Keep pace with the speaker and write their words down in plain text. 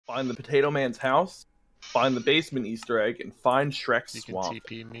Find the Potato Man's house, find the basement Easter egg, and find Shrek's swamp. You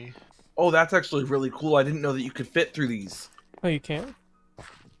can TP me. Oh, that's actually really cool. I didn't know that you could fit through these. Oh, you can?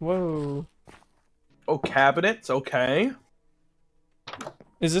 Whoa. Oh, cabinets. Okay.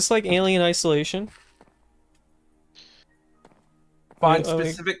 Is this like Alien Isolation? Find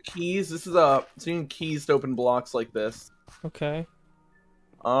specific keys. This is so you need keys to open blocks like this. Okay.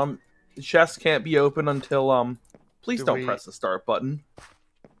 The chest can't be open until please don't press the start button.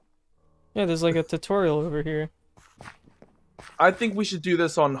 Yeah, there's like a tutorial over here. I think we should do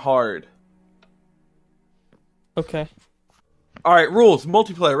this on hard. Okay. Alright, rules.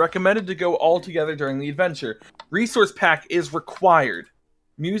 Multiplayer. Recommended to go all together during the adventure. Resource pack is required.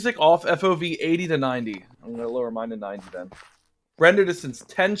 Music off, FOV 80 to 90. I'm going to lower mine to 90 then. Render distance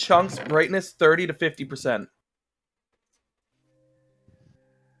 10 chunks, brightness 30 to 50%.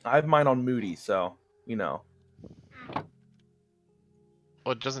 I have mine on Moody, so, you know.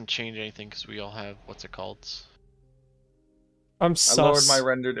 Well, it doesn't change anything because we all have, what's it called? I'm sus. I lowered my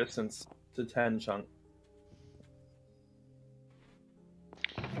render distance to 10 chunks.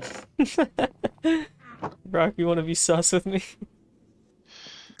 Brock, you want to be sus with me?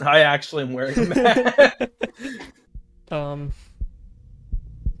 I actually am wearing that.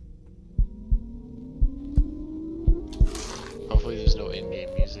 Hopefully there's no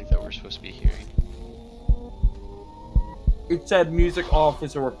in-game music that we're supposed to be hearing. It said music off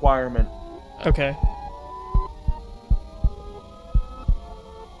is a requirement. Okay.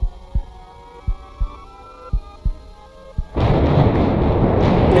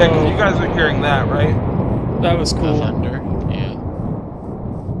 Yeah, because you guys are hearing that, right? That was cool. Thunder, yeah.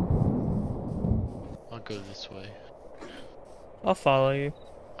 I'll go this way. I'll follow you.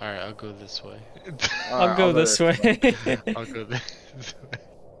 Alright, I'll go this way. I'll go this way. I'll go this way.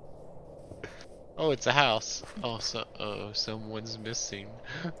 Oh, it's a house. Oh, someone's missing.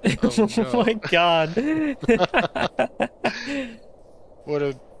 Oh, no. Oh my god. What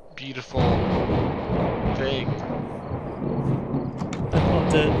a beautiful thing. I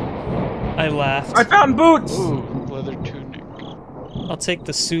loved it. I laughed. I found boots! Ooh, leather tunic. I'll take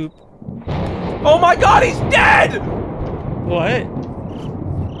the soup. Oh my god, he's dead! What?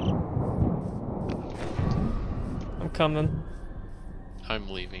 I'm coming. I'm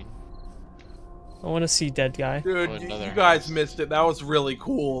leaving. I want to see dead guy. Dude, Oh, you another guys house. missed it. That was really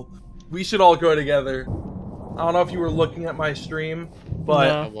cool. We should all go together. I don't know if you were looking at my stream, but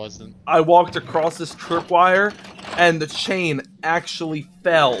No. I wasn't. I walked across this tripwire, and the chain actually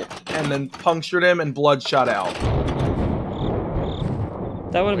fell, and then punctured him, and blood shot out.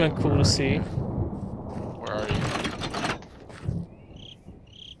 That would have been cool to see. Where are you?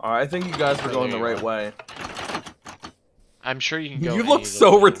 Alright, I think you guys were going the There you right are. way. I'm sure you can go. You any look of the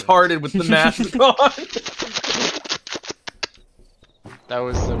so way. retarded with the mask on. That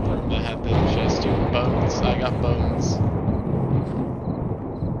was the room that had the chest. Dude, bones. I got bones.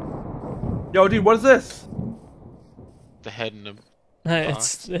 Yo, dude, what is this? The head and the.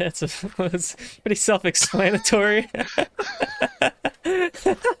 It's pretty self-explanatory.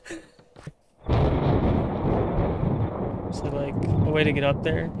 Is it like a way to get up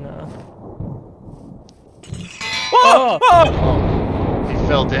there? No. Oh! Oh! Oh! Oh, he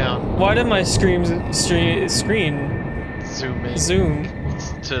fell down. Why did my screen Zoom in. zoom?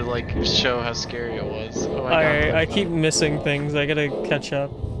 To like show how scary it was. Oh my Alright, god. I keep missing things. I gotta catch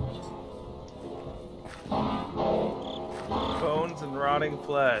up. Bones and rotting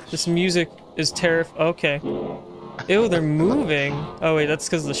flesh. This music is okay. Ew, they're moving. Oh wait, that's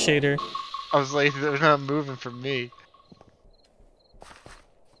because of the shader. I was like, they're not moving from me.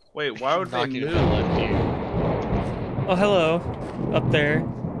 Wait, why would they Knocking move? Oh, hello. Up there.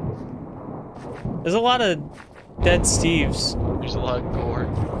 There's a lot of dead Steves. There's a lot of gore.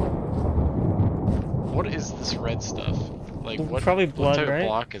 What is this red stuff? Like what? Probably what blood, type right? of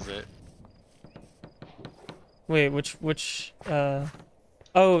block is it? Wait,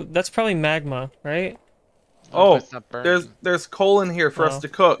 oh, that's probably magma, right? Oh, it's not burning. there's coal in here for us Oh. to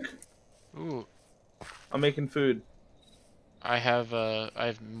cook. Ooh, I'm making food. I have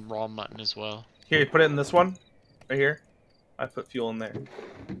raw mutton as well. Here, put it in this one. Right here. I put fuel in there.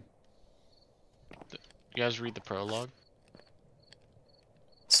 You guys read the prologue?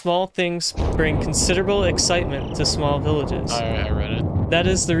 Small things bring considerable excitement to small villages. I read it. That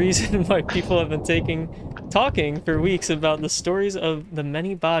is the reason why people have been talking for weeks about the stories of the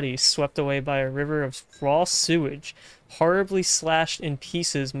many bodies swept away by a river of raw sewage, horribly slashed in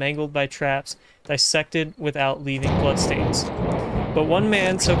pieces, mangled by traps, dissected without leaving bloodstains. But one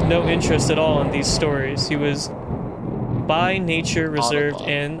man took no interest at all in these stories. He was by nature reserved Autobot.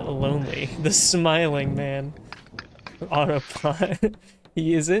 and lonely. The smiling man. Autobot.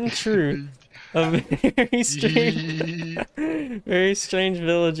 He is in truth a very strange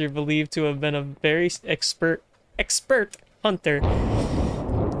villager believed to have been a very expert hunter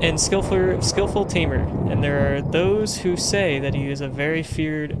and skillful tamer, and there are those who say that he is a very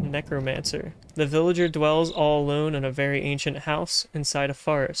feared necromancer. The villager dwells all alone in a very ancient house inside a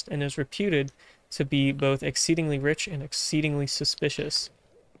forest, and is reputed to be both exceedingly rich and exceedingly suspicious.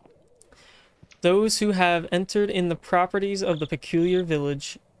 Those who have entered in the properties of the peculiar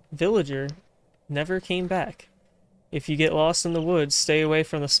villager never came back. If you get lost in the woods, stay away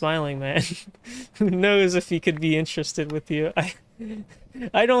from the smiling man. Who knows if he could be interested with you?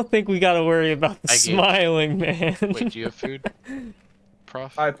 I don't think we gotta worry about the smiling man. Wait, do you have food,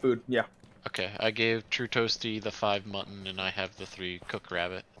 Prof? I have food, yeah. Okay, I gave truToasty the 5 mutton, and I have the 3 cooked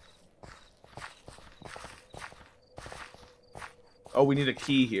rabbit. Oh, we need a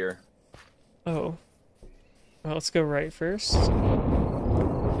key here. Oh. Well, let's go right first.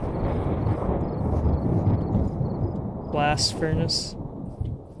 Blast furnace.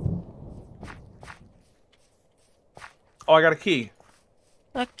 Oh, I got a key.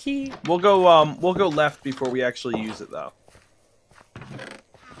 A key. We'll go left before we actually use it, though.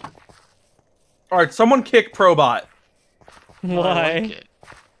 Alright, someone kick Probot. Why?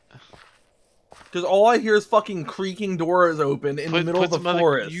 Because all I hear is fucking creaking doors open in the middle of the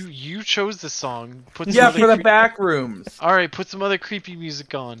forest. You chose the song. For the back rooms. Alright, put some other creepy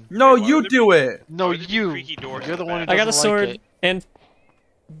music on. No, you do it. No, you. You're the one who doesn't I got a sword like it. and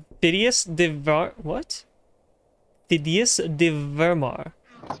Phidias 𝕊𝕬𝕓𝕬𝕓𝕖.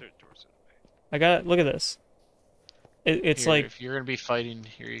 I got it. Look at this. It's Here, like if you're gonna be fighting,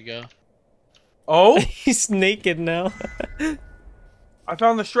 here you go. Oh? he's naked now. I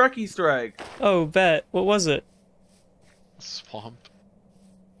found the Shrek Easter egg. Oh, bet. What was it? Swamp.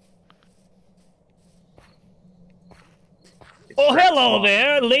 Oh, hello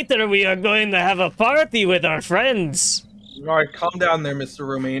there. Later we are going to have a party with our friends. Alright, calm down there, Mr.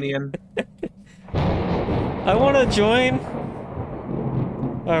 Romanian. I want to join.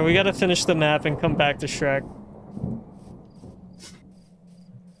 Alright, we gotta finish the map and come back to Shrek.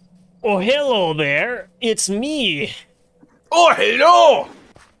 Oh, hello there. It's me. Oh, hello!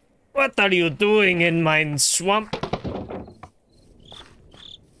 What are you doing in my swamp?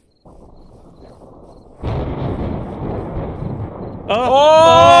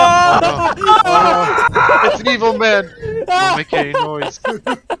 It's an evil man. Don't make any noise.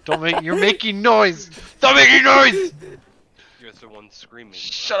 You're making noise. Stop making noise. You're the one screaming.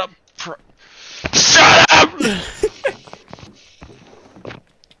 Shut up. Shut up!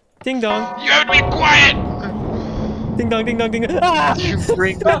 Ding dong. You have to be quiet. Ding dong, ding dong, ding dong. Ah! You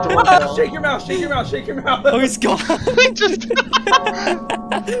ring the doorbell. Shake your mouth, shake your mouth, shake your mouth. Oh, he's gone. Just...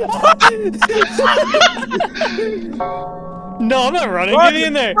 No, I'm not running. Run! Get me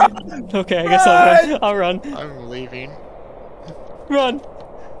in there. Run! Okay, I guess I'll run. I'm leaving. Run.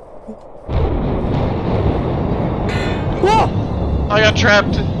 Whoa! I got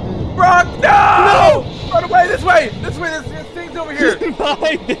trapped. Brock, no! Run away, this way! This way, there's things over here!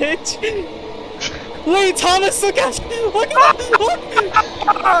 Bye, bitch! Wait, Thomas, look at look!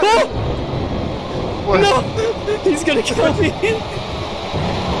 Oh! What? No! He's gonna kill me!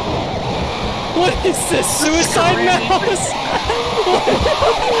 What is this? Suicide mouse?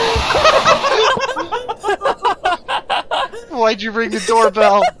 Why'd you ring the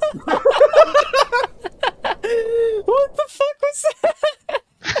doorbell? What the fuck was that?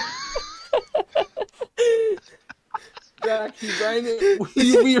 Jack, he rang it.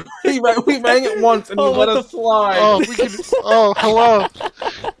 We rang it once and he let us slide. Oh, we can. Oh, hello.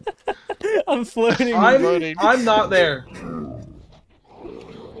 I'm floating. I'm not there.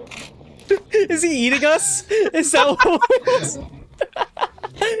 Is he eating us? Is that what it is?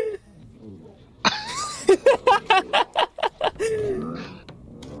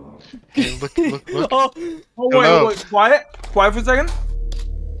 Okay, look. Oh, Wait, quiet for a second.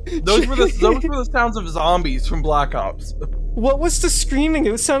 Those were the sounds of zombies from Black Ops. what was the screaming?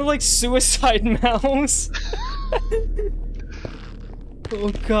 It sounded like Suicide Mouse. Oh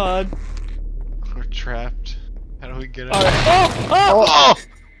god. We're trapped. How do we get out? Oh!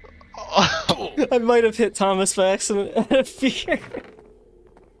 Oh! I might have hit Thomas by accident out of fear.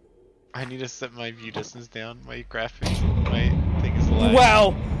 I need to set my view distance down. My thing is lagging.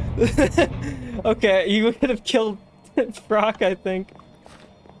 Wow. Okay, you would have killed Brock, I think.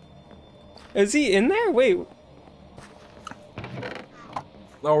 Is he in there? Wait.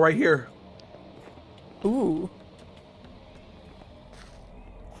 Oh, right here. Ooh.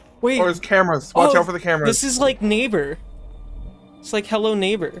 Wait. Or his cameras. Watch out for the cameras. This is like Neighbor. It's like Hello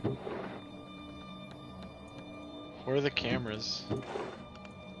Neighbor. Where are the cameras?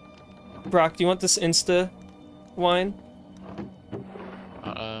 Brock, do you want this Insta wine?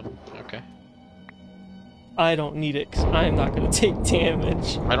 Okay. I don't need it, because I am not going to take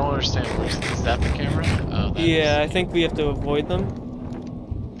damage. I don't understand. Is that the camera? Oh, that Yeah, is. I think we have to avoid them.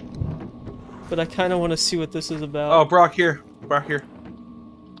 But I kind of want to see what this is about. Oh, Brock here. Brock here.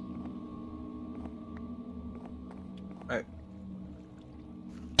 Alright.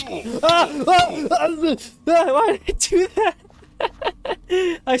 Why did I do that?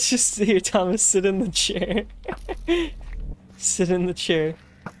 I just hear Thomas sit in the chair. Sit in the chair.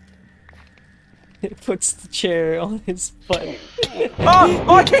 It puts the chair on his butt. Oh!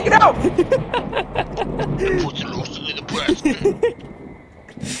 Oh, I can't get out!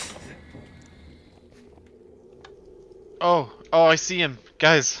 Oh, I see him,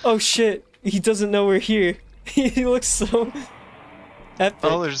 guys. Oh shit! He doesn't know we're here. He looks so epic.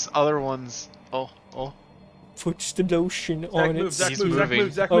 Oh, there's other ones. Oh. Puts the lotion Zach, on move, it. Zach, He's move, Zach, moving.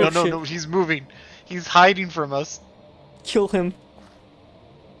 move, Zach, Oh, move. shit. No, he's moving. He's hiding from us. Kill him.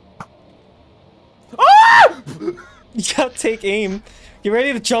 Ah! You gotta take aim. Get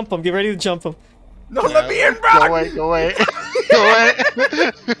ready to jump him. Get ready to jump him. No, let me in, Brock! Go away. Go away. Go away.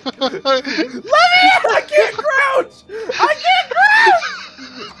 Let me in! I can't crouch! I can't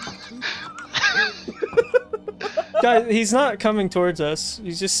crouch! Guys, he's not coming towards us.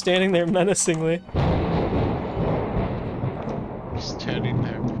 He's just standing there menacingly. He's standing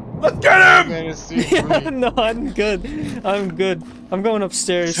there. Let's get him! Menacingly. Yeah, no, I'm good. I'm good. I'm going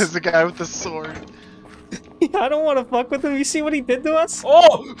upstairs. There's the guy with the sword. I don't want to fuck with him. You see what he did to us?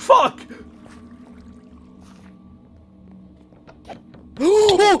 Oh, fuck!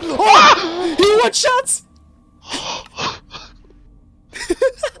 Oh! He one shots!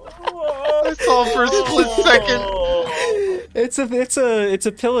 I saw him for a split second. It's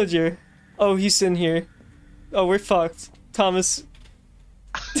a pillager. Oh, he's in here. Oh, we're fucked. Thomas.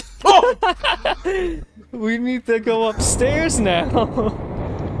 Oh! We need to go upstairs now.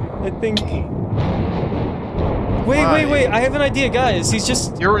 I think. Wait. I have an idea, guys.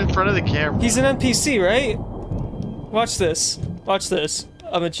 You're in front of the camera. He's an NPC, right? Watch this. Watch this.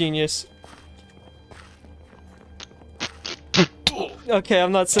 I'm a genius. Okay,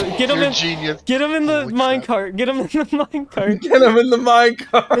 I'm not so. Get him You're a in. genius. Get him in the Holy minecart. Get him in the minecart. Get him in the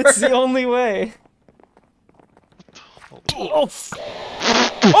minecart! It's the only way. Oh,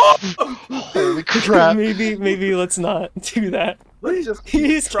 Holy crap. maybe let's not do that. Let's just keep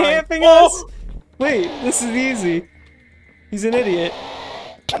He's trying. camping Oh! us. Wait, this is easy. He's an idiot.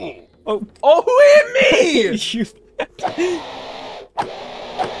 Oh, Oh, who hit me? you.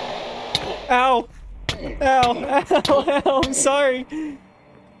 Ow! Ow! I'm sorry.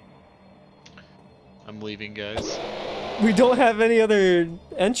 I'm leaving, guys. We don't have any other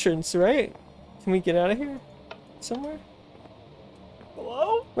entrance, right? Can we get out of here? Somewhere?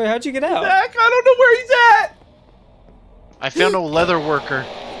 Hello? Wait, how'd you get out? Zach, I don't know where he's at! I found a leather worker.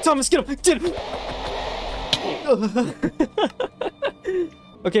 Thomas, get him! Get him!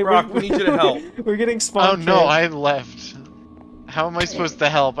 Okay, Brock, we need you to help. We're getting spawned. Oh no, I left. How am I supposed to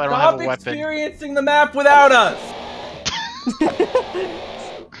help? I don't Stop have a weapon. experiencing the map without us!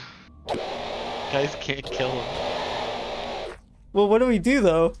 Guys can't kill him. Well, what do we do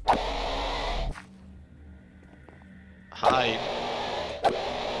though? Hide.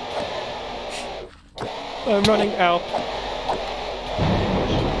 I'm running out.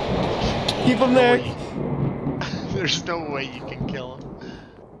 Keep him there. There's no way you can kill him.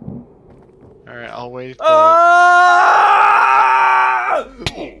 Alright, I'll wait. Ah!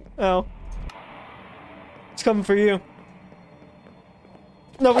 Oh. It's coming for you.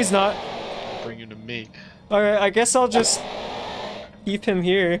 No, he's not. Bring him to me. Alright, I guess I'll just keep him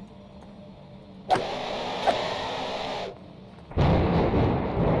here.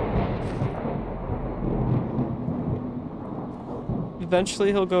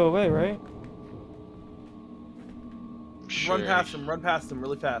 Eventually he'll go away, right? Sure. Run past him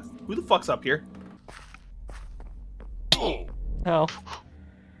really fast. Who the fuck's up here? Ow.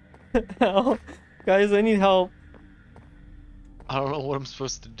 Ow. Guys, I need help. I don't know what I'm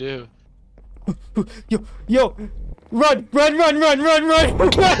supposed to do. Yo! Run! Run! Run! No,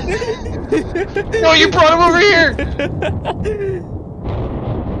 you brought him over here!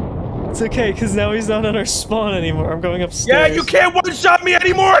 It's okay, because now he's not on our spawn anymore. I'm going Yeah, upstairs. you can't one-shot me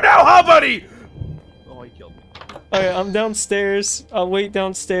anymore now, huh, buddy? Oh, he killed me. Alright, I'm downstairs. I'll wait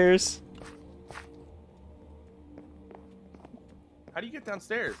downstairs. How do you get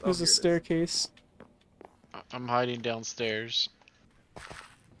downstairs? Oh, There's a here it is. staircase. I'm hiding downstairs.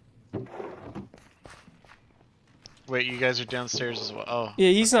 Wait, you guys are downstairs as well. Oh.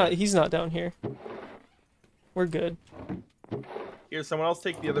 Yeah, he's not down here. We're good. Here, someone else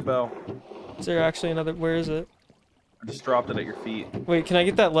take the other bow. Is there actually another? Where is it? I just dropped it at your feet. Wait, can I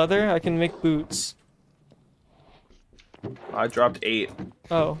get that leather? I can make boots. I dropped 8.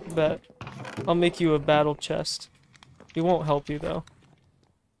 Oh, bet. I'll make you a battle chest. It won't help you though.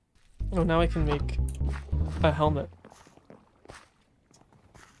 Oh, now I can make a helmet.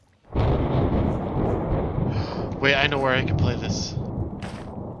 Wait, I know where I can play this.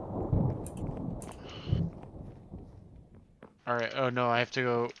 Alright, oh no, I have to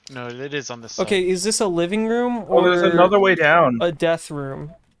go. No, it is on this side. Okay, is this a living room Oh, or there's another way down. a death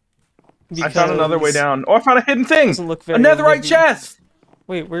room? I found another way Because down. Oh, I found a hidden thing! doesn't look A very netherite living. chest!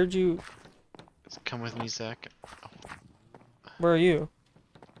 Wait, where'd you... Come with me, Zach. Where are you?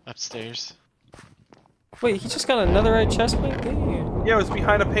 Upstairs. Wait, he just got a netherite chest plate? Damn. Yeah, it was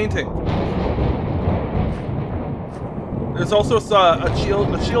behind a painting. There's also a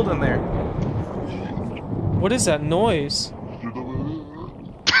shield in there. What is that noise?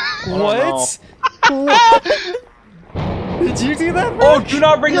 know. What? What? Did you do that, bro? Oh, do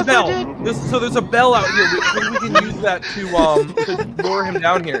not ring Yes, the I bell. did. So there's a bell out here. I think we can use that to lure him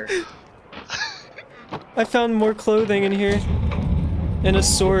down here. I found more clothing in here. And a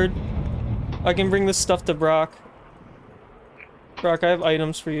sword. I can bring this stuff to Brock. Brock, I have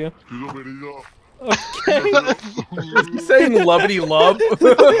items for you. Okay. Is he saying lovety love?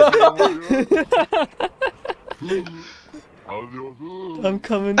 I'm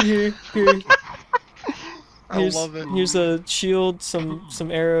coming here. Here. I love it. Here's a shield, some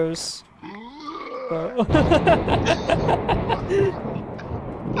arrows.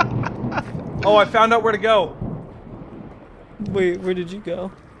 Oh, I found out where to go. Wait, where did you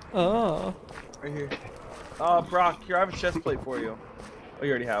go? Oh. Right here. Brock, here, I have a chest plate for you. Oh,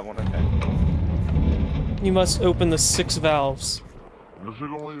 you already have one, okay. You must open the 6 valves.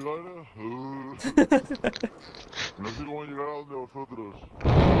 Oh,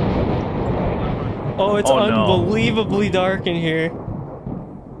 it's Oh, no. unbelievably dark in here.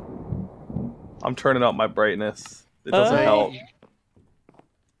 I'm turning up my brightness. It doesn't Hey. help.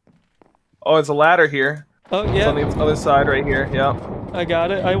 Oh, it's a ladder here. Oh, It's yeah, on the other side right here, yep. I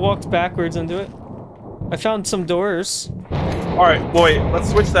got it. I walked backwards into it. I found some doors. Alright, wait, let's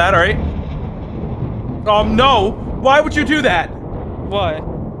switch that, alright? No! Why would you do that? Why?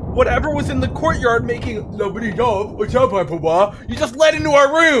 Whatever was in the courtyard making nobody know, you just let into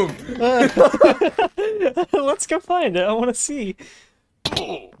our room! Let's go find it. I want to see.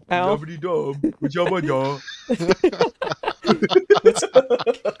 Ow. Nobody know,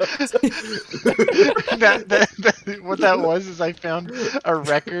 What that was is I found a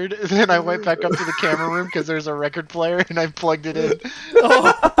record, and then I went back up to the camera room because there's a record player, and I plugged it in.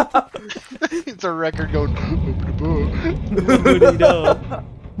 Oh. It's a record going. Nobody know.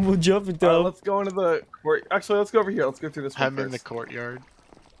 We'll jump it down. Let's go into the court. Actually, let's go over here. Let's go through this one I'm in the first. courtyard.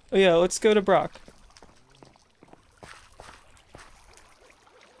 Oh, yeah, let's go to Brock.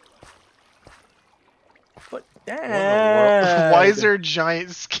 But Why is there a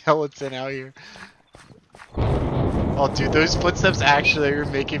giant skeleton out here? Oh, dude, those footsteps actually are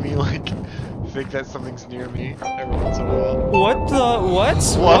making me like think that something's near me every once in a while. What the? What?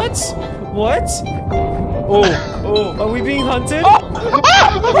 What? What? Oh, Are we being hunted? oh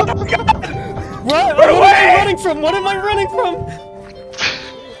What? What am I running from? What am I running from?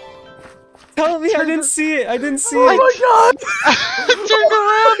 Tell me, I didn't see it. I didn't see oh it. my god! I turned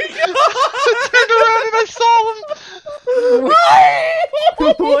around! I turned around and I saw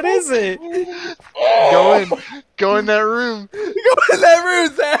him! What is it? Go in that room. Go in that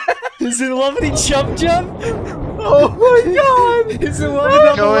room, Zach! Is it Lovely Jump Jump? Oh my god! Is it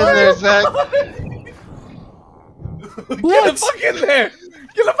Lovely Go in there, Zach. Get the What? fuck in there!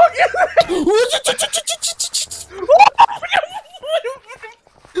 Get the fuck in there!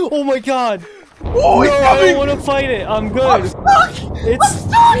 Oh my god! Oh, he's No, I coming! don't want to fight it. I'm good. I'm stuck!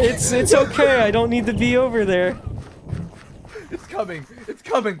 It's okay. I don't need to be over there. It's coming! It's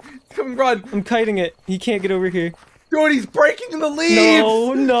coming! It's coming! Run! I'm kiting it. He can't get over here. Dude, he's breaking the leaves!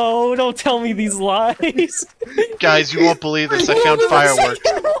 No, no, don't tell me these lies. Guys, you won't believe this. I found fireworks.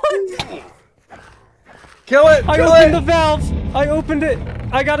 Kill it! I Kill opened it! the valve. I opened it.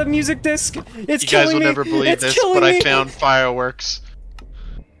 I got a music disc. It's You killing guys will me. never believe It's this, killing but me. I found fireworks.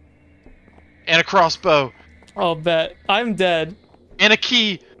 And a crossbow. I'll bet. I'm dead. And a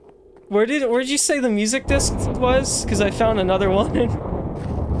key. Where'd you say the music disc was? Because I found another one.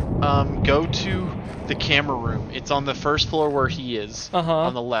 Go to the camera room. It's on the first floor where he is. Uh-huh.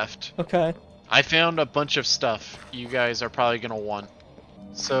 On the left. Okay. I found a bunch of stuff you guys are probably gonna want.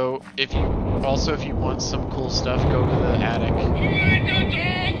 So if you want some cool stuff, go to the attic.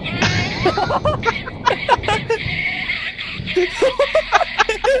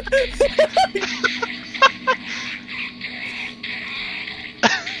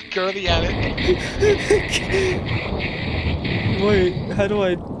 Go to the attic. Wait, how do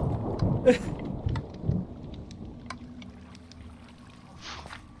I...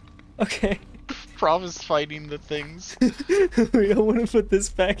 Okay. Prob is fighting the things. Wait, I want to put this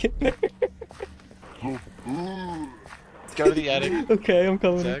back in there. Go to the attic. Okay, I'm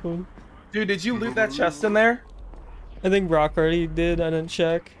coming. Zach? I'm coming. Dude, did you loot that chest in there? I think Brock already did. I didn't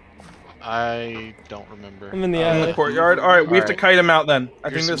check. I don't remember. I'm in the In attic. the courtyard? Alright, we have to Alright. kite him out then. I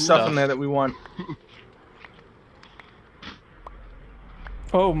Here's think there's some stuff in stuff. there that we want.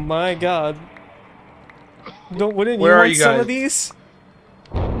 Oh my god. Wouldn't you Where are want you some guys? of these?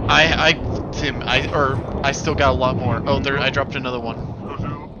 Tim, I still got a lot more. Oh, I dropped another one.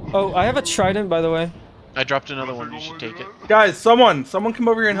 Oh, I have a trident, by the way. I dropped another one. You should take it. Guys, someone come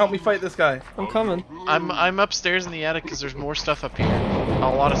over here and help me fight this guy. I'm coming. I'm upstairs in the attic because there's more stuff up here. A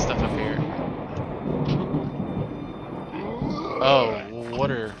lot of stuff up here. Oh,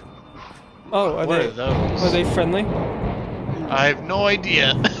 what are Oh, are what they? are those? Are they friendly? I have no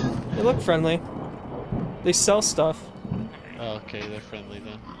idea. They look friendly. They sell stuff. Oh, okay, they're friendly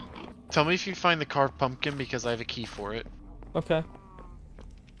then. Tell me if you find the carved pumpkin because I have a key for it. Okay.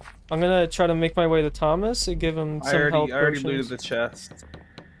 I'm gonna try to make my way to Thomas and give him some I health already potions. looted the chest.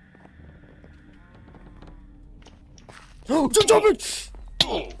 Oh, Thomas!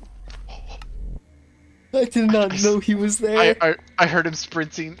 I did not know he was there. I heard him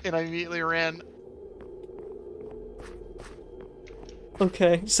sprinting and I immediately ran.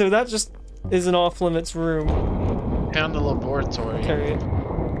 Okay, so that just is an off-limits room. Found the laboratory. Carry it.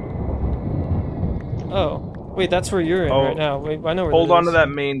 Oh, wait, that's where you're in Oh, right now. Wait, I know where Hold that on to is. that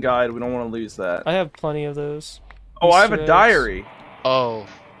main guide. We don't want to lose that. I have plenty of those. Oh, I have a Easter eggs. diary. Oh.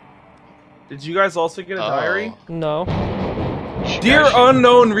 Did you guys also get a diary? No. Dear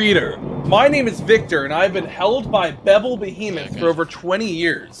unknown reader, my name is Victor, and I've been held by 𝕊𝕬𝕓𝕖 for over 20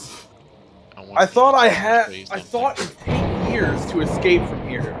 years. I thought it'd take years to escape from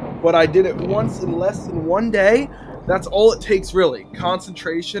here, but I did it once in less than one day. That's all it takes, really.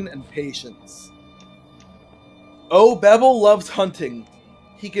 Concentration and patience. 𝕊𝕬𝕓𝕖 loves hunting.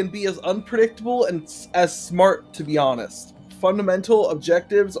 He can be as unpredictable and as smart, to be honest. Fundamental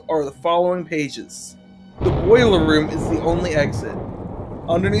objectives are the following pages. The boiler room is the only exit.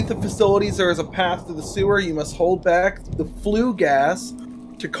 Underneath the facilities there is a path to the sewer. You must hold back the flue gas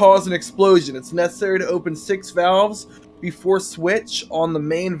to cause an explosion. It's necessary to open 6 valves before switch on the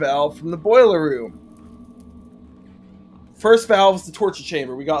main valve from the boiler room. First valve is the torture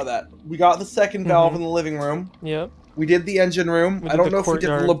chamber. We got that. We got the second valve in the living room. Yep. We did the engine room. I don't know if we did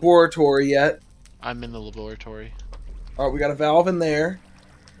courtyard. the laboratory yet. I'm in the laboratory. Alright, we got a valve in there.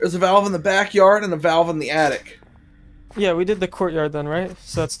 There's a valve in the backyard and a valve in the attic. Yeah, we did the courtyard then, right?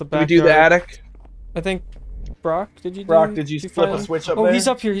 So that's the Did backyard. we do the attic? I think. Brock, did you? Brock, did you flip find a him? switch up Oh, there? he's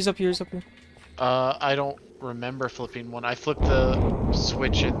up here. He's up here. He's up here. I don't remember flipping one. I flipped the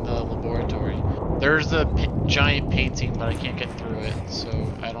switch in the laboratory. There's a giant painting, but I can't get through it, so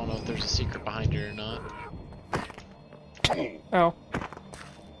I don't know if there's a secret behind it or not. Ow.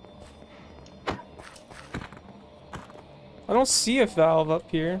 I don't see a valve up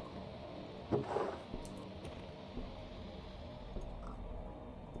here.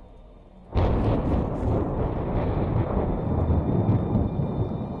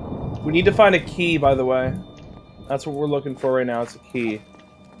 We need to find a key, by the way. That's what we're looking for right now. It's a key.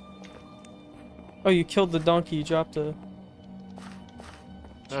 Oh, you killed the donkey. You dropped a.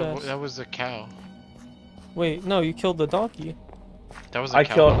 chest. That was a cow. Wait, no, you killed the donkey. That was a I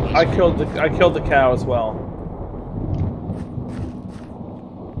cow. killed the cow as well.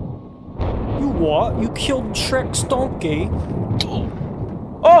 You what? You killed Shrek's donkey? Oh!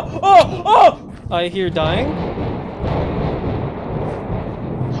 Oh! Oh! I hear dying.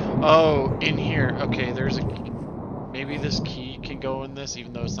 Oh, in here. Okay, there's a. Maybe this key can go in this,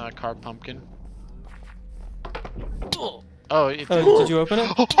 even though it's not a carved pumpkin. Oh, it did. Oh, did you open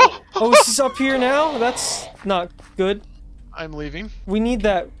it? Oh, she's up here now? That's not good. I'm leaving. We need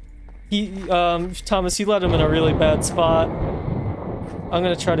that. Thomas, he let him in a really bad spot. I'm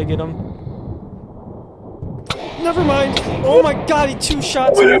gonna try to get him. Never mind. Oh my god, he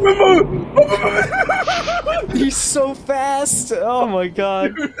 2-shots me. He's so fast. Oh my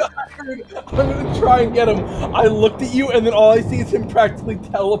god. Dude, I'm gonna try and get him. I looked at you, and then all I see is him practically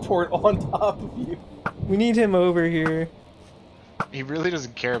teleport on top of you. We need him over here. He really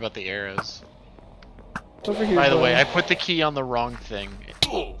doesn't care about the arrows. Over here. By the bud. way, I put the key on the wrong thing.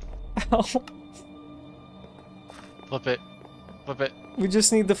 Ow. Flip it. Flip it. We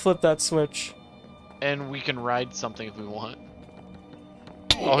just need to flip that switch. And we can ride something if we want.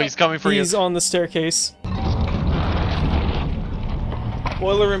 Oh, he's coming for He's you. on the staircase.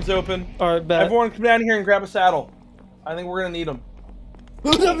 Boiler room's open. All right, bet. Everyone come down here and grab a saddle. I think we're gonna need them.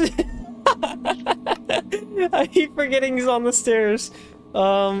 I keep forgetting he's on the stairs.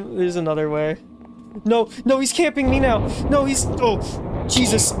 There's another way. No, no, he's camping me now. No, he's... Oh,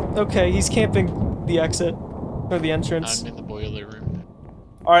 Jesus. Okay, he's camping the exit. Or the entrance. I'm in the boiler room.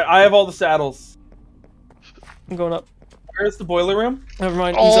 Alright, I have all the saddles. I'm going up. Where's the boiler room? Never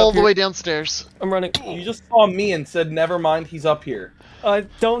mind, he's All up the here. way downstairs. I'm running. You just saw me and said, never mind, he's up here. I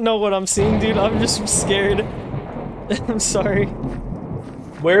don't know what I'm seeing, dude. I'm just scared. I'm sorry.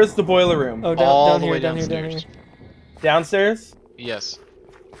 Where's the boiler room? Oh, All down the here, way down here, down downstairs. here. Downstairs? Yes.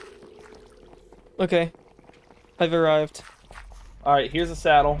 Okay. I've arrived. Alright, here's a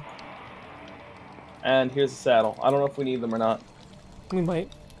saddle. And here's a saddle. I don't know if we need them or not. We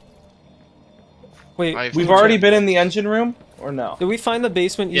might. Wait, We've already been in the engine room? Or no? did we find the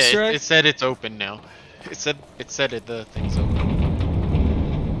basement Yeah, Easter egg? it said it's open now. It said the thing's open.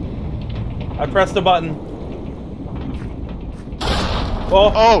 I pressed a button.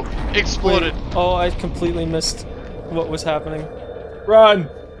 Oh, Oh, exploded. Wait, oh, I completely missed what was happening. run!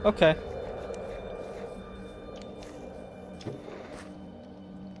 Okay.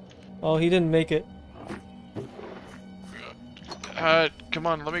 Oh, he didn't make it. Come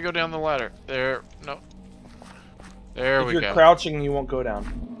on, let me go down the ladder. There, no. There If we you're go. crouching, you won't go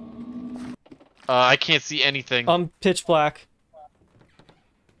down. I can't see anything. Pitch black.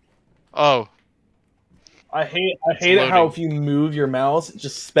 Oh, I hate it how loading. if you move your mouse, it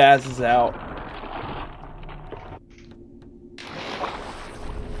just spazzes out.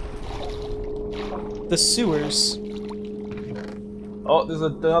 The sewers. Oh, there's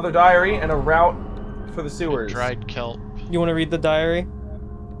another diary and a route for the sewers. dried kelp. You want to read the diary?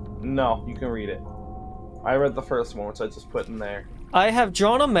 No, you can read it. I read the first one, which I just put in there. I have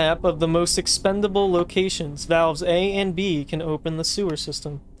drawn a map of the most expendable locations. Valves A and B can open the sewer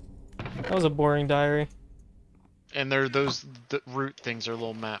system. That was a boring diary. And they're the root things are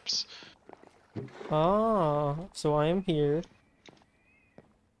little maps. Ah, so I am here.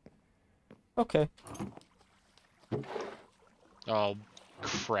 Okay. Oh,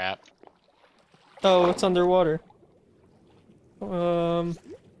 crap. Oh, it's underwater. What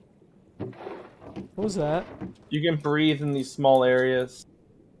was that? You can breathe in these small areas.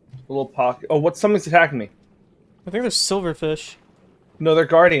 A little pocket. Oh, something's attacking me. I think there's silverfish. No, they're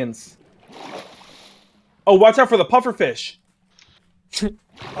guardians. Oh, watch out for the pufferfish.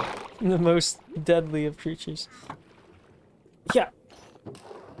 The most deadly of creatures. Yeah.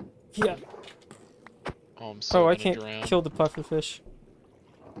 Yeah. Oh, I'm so Oh, I gonna can't drown. kill the pufferfish.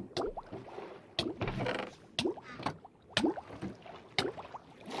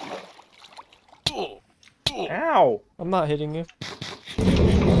 Ow! I'm not hitting you.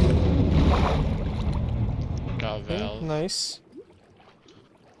 Got a Okay, valve. nice.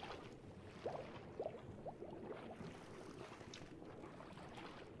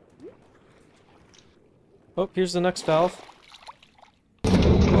 Oh, here's the next valve.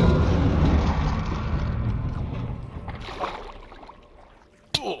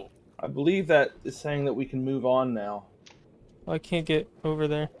 I believe that is saying that we can move on now. I can't get over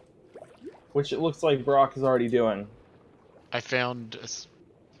there. Which it looks like Brock is already doing. I found a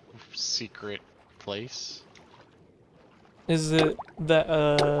secret place. Is it that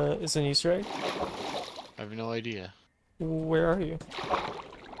is an Easter egg? I have no idea. Where are you?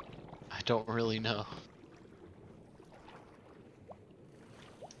 I don't really know.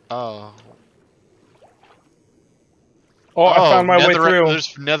 Oh. Oh, I found my way through.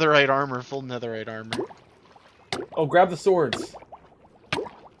 There's netherite armor, full netherite armor. Oh, grab the swords.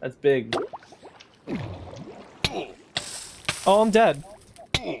 That's big. Oh, I'm dead.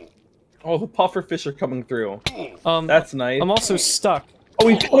 Oh, the pufferfish are coming through. That's nice. I'm also stuck. Oh,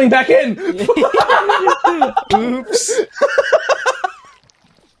 he's coming back in! Oops.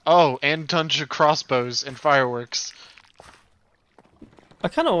 Oh, and tons of crossbows and fireworks. I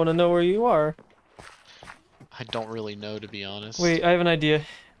kind of want to know where you are. I don't really know, to be honest. Wait, I have an idea.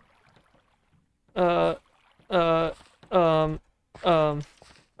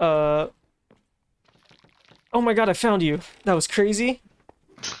 Oh my god, I found you. That was crazy.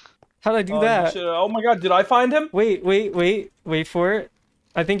 How'd I do that? Oh my god, did I find him? Wait for it.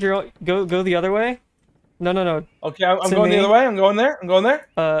 I think you're go the other way. No. Okay, I'm To going me. the other way. I'm going there. I'm going there.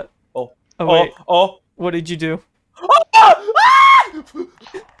 Oh wait. Oh. What did you do? Ah!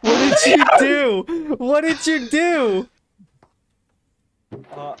 What did you do? What did you do?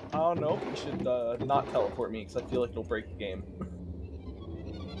 I don't know. You should not teleport me because I feel like it'll break the game.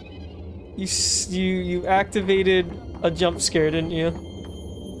 You activated a jump scare, didn't you?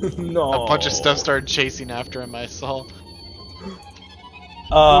 No. A bunch of stuff started chasing after him, I saw.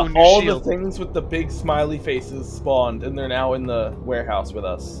 All new the shield. things with the big smiley faces spawned, and they're now in the warehouse with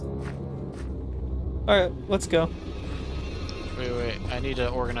us. Alright, let's go. Wait, I need to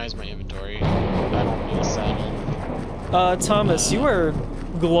organize my inventory. I don't need a saddle. Thomas, you are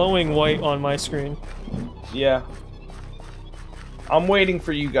glowing white on my screen. Yeah. I'm waiting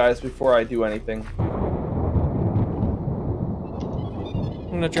for you guys before I do anything.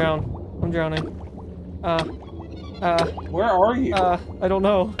 I'm gonna drown. I'm drowning. Where are you? I don't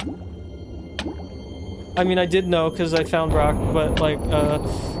know. I mean, I did know because I found Brock, but like,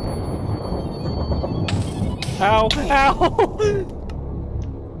 Ow! Ow!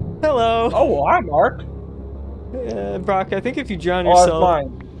 Hello! Oh, hi, Mark. Brock, I think if you drown Oh, I'm yourself...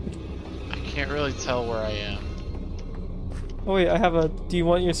 fine. I can't really tell where I am. Oh wait, I have a... Do you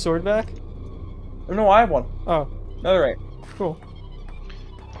want your sword back? Oh, no, I have one. Oh. Alright. Cool.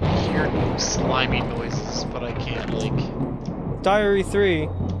 I hear slimy noises, but I can't, like... Diary 3.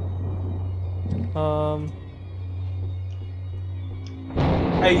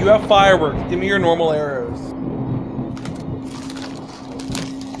 Hey, you have fireworks. Give me your normal arrows.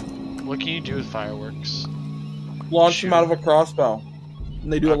 What can you do with fireworks? Launch them out of a crossbow.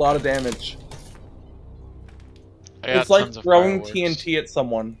 And they do a lot of damage. I got It's like tons of throwing fireworks. TNT at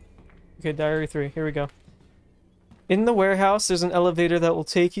someone. Okay, Diary 3. Here we go. In the warehouse, there's an elevator that will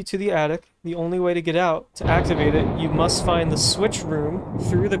take you to the attic. The only way to get out, to activate it, you must find the switch room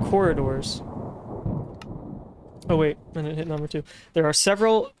through the corridors. Oh wait, I didn't hit number 2. There are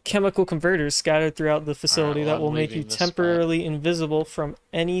several chemical converters scattered throughout the facility Alright, well, that will I'm make you leaving this temporarily invisible from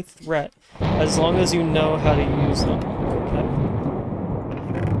any threat, as long as you know how to use them.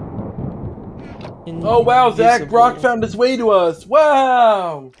 Okay. Oh wow, Zach, Invisible. Brock found his way to us.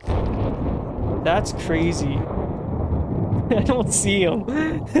 Wow! That's crazy. I don't see him.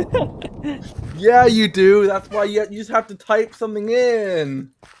 Yeah, you do. That's why you just have to type something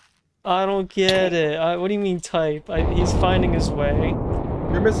in. I don't get it. What do you mean type? He's finding his way.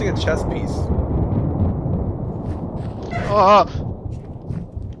 You're missing a chess piece. Ah!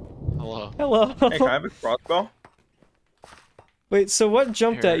 Hello. Hello. Hey, can I have a crossbow? Wait, so what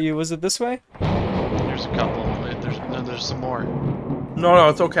jumped Here. at you? Was it this way? There's a couple. Wait, there's some more. No,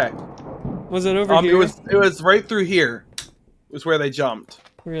 it's okay. Was it over here? It was right through here. It was where they jumped.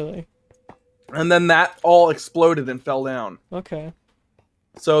 Really? And then that all exploded and fell down. Okay.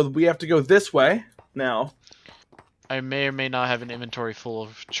 So we have to go this way now. I may or may not have an inventory full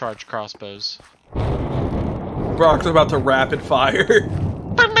of charged crossbows. Brock's about to rapid fire.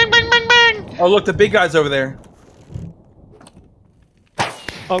 Bang, bang, bang, bang, bang! Oh, look, the big guy's over there.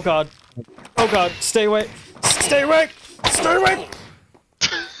 Oh god. Oh god. Stay away. Stay away. Stay away.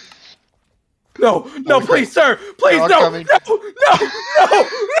 No, no, please, sir. Please, They're all no, coming. no, no, no, no.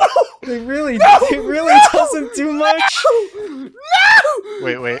 It really No! doesn't do much.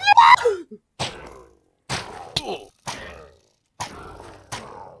 No! Wait.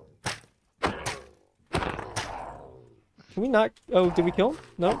 Can we not? Oh, did we kill him?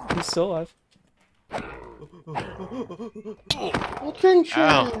 No, he's still alive. Attention!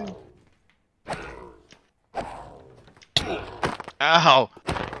 Ow. Ow!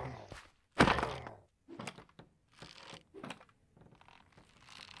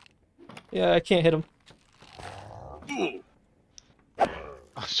 Yeah, I can't hit him. I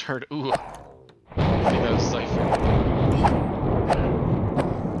just heard ooh. I think that was Cypher.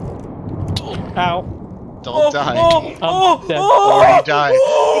 Ow. Don't die. I'm dead. Already died.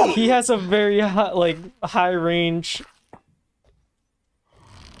 He has a very high range.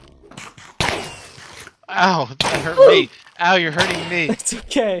 Ow, that hurt me. Ow, you're hurting me. It's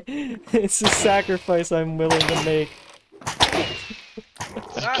okay. It's a sacrifice I'm willing to make.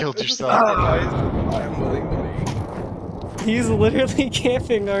 You killed This is yourself. sacrifice I'm willing to make. He's literally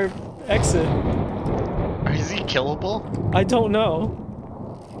camping our exit. Is he killable? I don't know.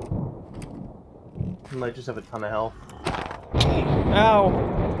 He might just have a ton of health. Ow.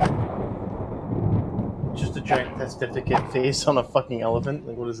 Just a giant testificate face on a fucking elephant?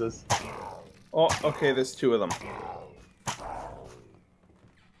 Like, what is this? Oh, okay, there's 2 of them.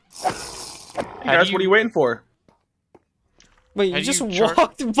 Hey guys, what are you waiting for? Wait, How you do just you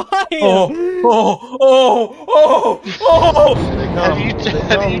walked by him! Oh! They How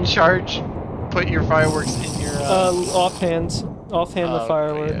come. do you charge? Put your fireworks in your. Offhand. Offhand the Oh,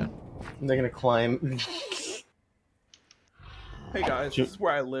 firework. yeah. They're gonna climb. Hey guys, this is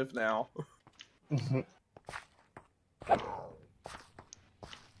where I live now. These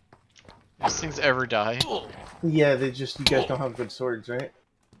things ever die? Yeah, they just, you guys don't have good swords, right?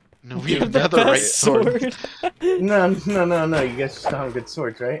 No, we You have the another right best sword. No. You guys just don't have good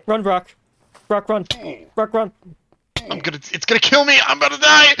swords, right? Run, Brock. Brock, run. Brock, run. It's gonna kill me! I'm about to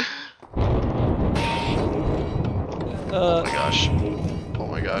die! Oh my gosh. Oh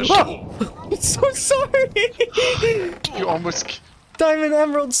my gosh. I'm so sorry. You almost... Diamond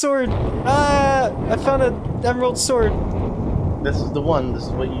emerald sword. I found an emerald sword. This is the one. This is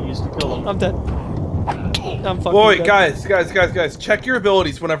what you used to kill them. I'm dead. I'm fucking Boy, dead. guys, check your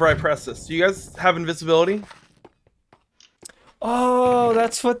abilities whenever I press this. Do you guys have invisibility? Oh,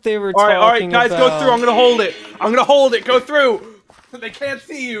 that's what they were talking about. Alright, guys, go through. I'm gonna hold it. Go through. They can't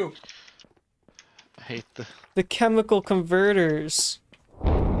see you. I hate The chemical converters.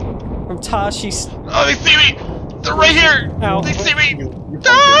 From Tashi's. Oh, they see me! They're right here! Ow. They see me! You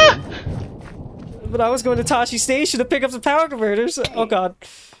Ah! But I was going to Tashi Station to pick up the power converters. Oh god.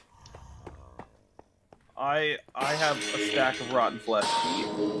 I have a stack of rotten flesh.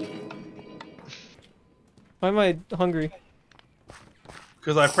 Why am I hungry?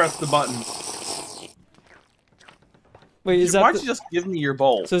 Because I pressed the button. Wait, is that Why'd you just give me your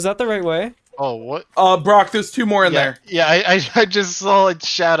bowl? So is that the right way? Oh, what? Brock, there's 2 more in there. Yeah, I just saw its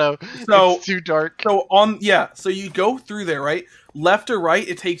shadow. So- It's too dark. So you go through there, right? Left or right,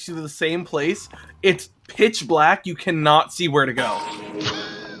 it takes you to the same place. It's pitch black. You cannot see where to go.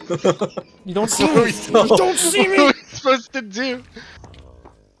 You don't see What are me. we still- You don't see What me. are we supposed to do?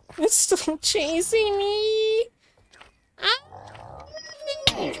 It's still chasing me.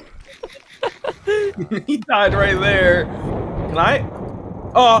 He died right there. Can I?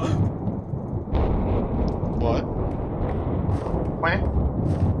 What? Quack.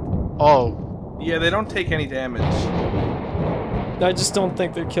 Oh. Yeah, they don't take any damage. I just don't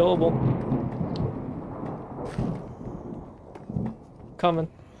think they're killable. Coming.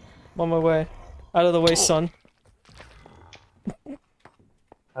 I'm on my way. Out of the way, son. Out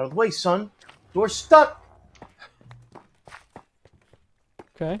of the way, son. You're stuck.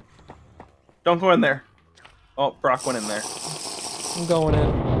 Okay. Don't go in there. Oh, Brock went in there. I'm going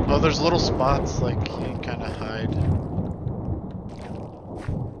in. Oh, there's little spots, like, you can kind of hide.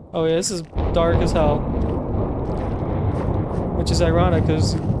 Oh yeah, this is dark as hell. Which is ironic,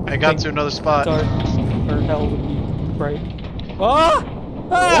 because I got to another spot. dark or hell would be bright. Ah!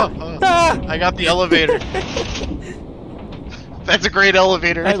 Ah! Oh, Ah! I got the elevator. That's a great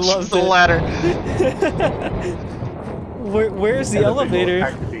elevator. I It's loved just the it. ladder. Where's the elevator?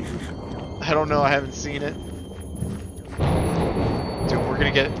 Activate. I don't know. I haven't seen it. Dude, we're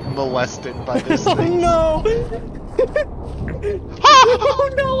gonna get molested by this Oh thing. no! Oh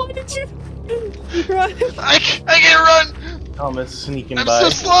no! Why did you run? I can't run. Thomas sneaking I'm by. so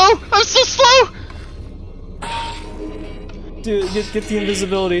slow. I'm so slow. Dude, get the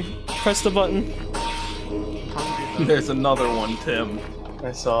invisibility. Press the button. There's another one, Tim.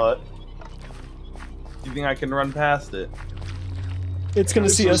 I saw it. Do you think I can run past it? It's gonna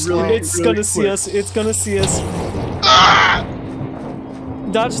see us. really, It's really gonna see quick. us. It's gonna see us. Ah!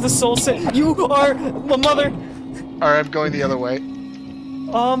 Dodge the soul set. You are my mother. All right, I'm going the other way.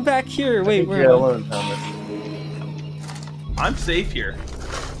 Oh, I'm back here. I Wait, think where you're am I? alone, Thomas. I'm safe here.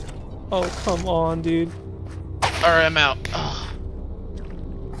 Oh, come on, dude. All right, I'm out. Ugh.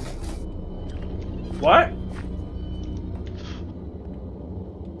 What?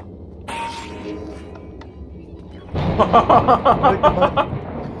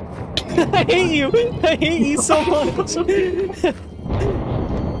 I hate you. I hate you so much.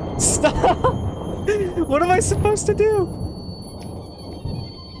 Stop. What am I supposed to do?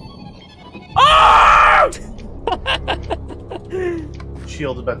 Ah!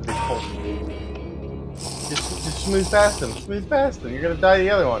 Shield about to be pulled. Just smooth past him. Smooth past him. You're gonna die the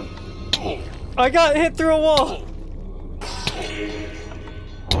other one. I got hit through a wall.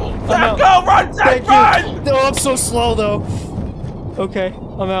 I'm Zach, out. go! Run, Zach, Thank run! you. No, I'm so slow though. Okay,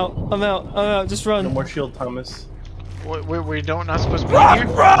 I'm out. I'm out. I'm out. Just No run. more shield, Thomas. Wait, we don't not supposed to be in Run, here.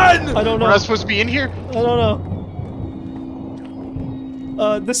 run! I don't We're know. not supposed to be in here. I don't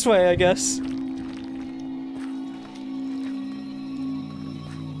know. This way, I guess.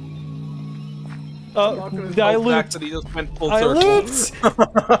 Not gonna I tell Zach looped. that he just went full I circle. looped.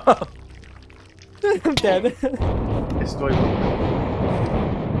 I'm dead. Estoy.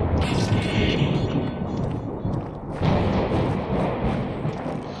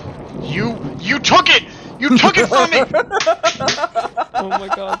 You took it. You took it from me. Oh my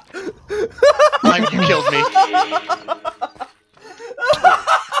god. You killed me.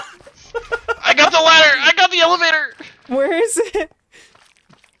 I got the ladder. I got the elevator. Where is it?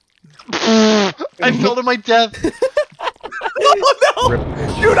 I fell to my death. Oh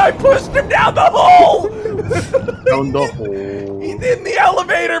no! Dude, I pushed him down the hole! Down the hole. He's in the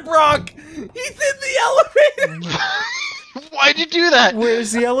elevator, Brock! He's in the elevator! Why'd you do that?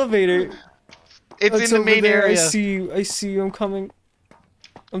 Where's the elevator? It's in the over main there. area. I see you. I see you. I'm coming.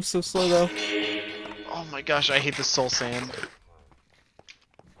 I'm so slow though. Oh my gosh, I hate the soul sand.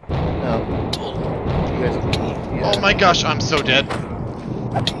 No. You guys Oh my gosh, I'm so dead.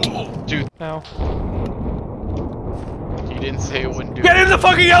 Dude, Ow. you didn't say it wouldn't do Get it. in the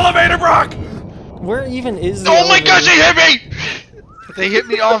fucking elevator, Brock! Where even is the Oh my elevator? gosh, they hit me! They hit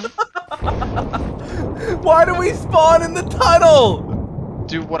me off. Why do we spawn in the tunnel?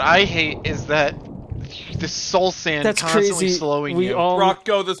 Dude, what I hate is that the soul sand That's constantly crazy. slowing We you. all. Brock,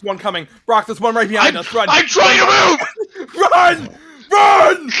 go. There's one coming. Brock, there's one right behind us. Run. I'm trying to move! Run!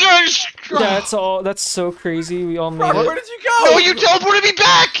 Run! That's all. That's so crazy. We all made Brock, where it. did you go? No, you teleported me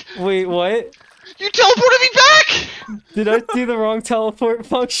back! Wait, what? You teleported me back! Did I do the wrong teleport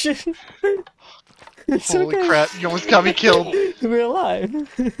function? It's Holy okay. crap, you almost got me killed. We're alive.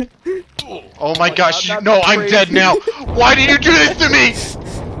 Oh my gosh, God, no, that's I'm crazy. dead now. Why did you do this to me?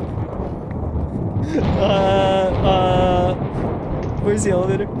 Where's the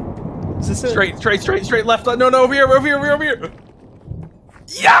elevator? Is this it? Straight, left. No, over here.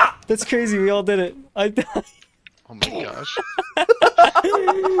 Yeah! That's crazy. We all did it. I died. Oh my gosh.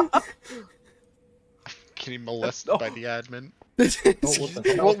 Getting molested by the admin. That's what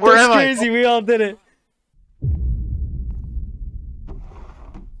the hell? Well, where am I? crazy. We all did it.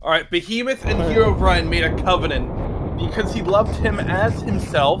 Alright, Behemoth and Herobrine made a covenant. Because he loved him as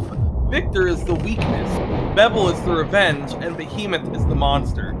himself, Victor is the weakness, Bevel is the revenge, and Behemoth is the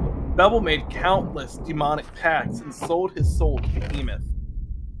monster. Bevel made countless demonic pacts and sold his soul to Behemoth.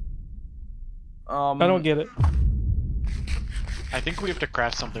 I don't get it. I think we have to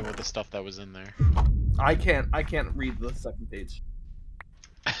craft something with the stuff that was in there. I can't read the second page.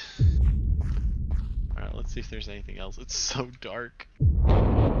 Alright, let's see if there's anything else. It's so dark.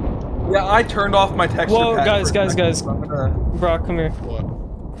 Yeah, I turned off my texture Whoa, pack guys, for a second, guys. so I'm gonna- Brock, come here.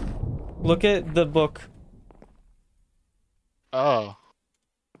 What? Look at the book. Oh.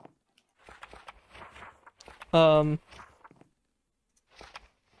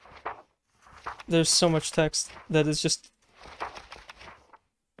 There's so much text that is just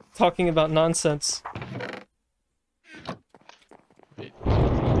talking about nonsense. Wait,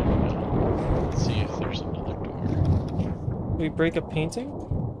 let's see if there's another door. We break a painting?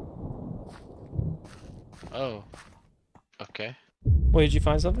 Oh. Okay. Wait, did you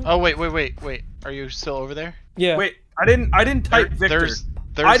find something? Oh, wait. Are you still over there? Yeah. Wait, I didn't type Victor. There's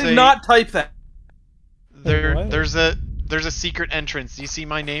I did not type that. What? There's a secret entrance. Do you see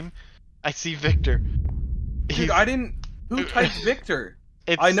my name? I see Victor. Dude, He's- I didn't. Who typed Victor?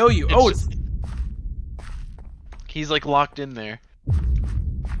 it's- I know you. He's like locked in there.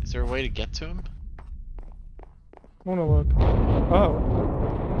 Is there a way to get to him? I wanna look. Oh.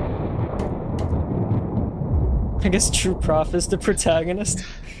 I guess True Prof is the protagonist.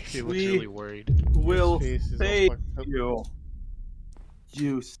 He looks We- really worried. will His face is all save fucked up. you.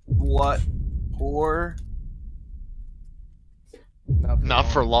 You slut whore. Not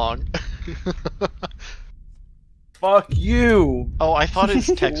for long. Fuck you. Oh, I thought his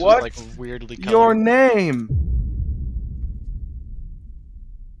text was What? like weirdly colored. Your name.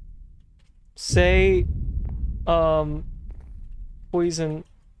 Say, poison.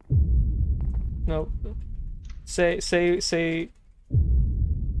 No. Say,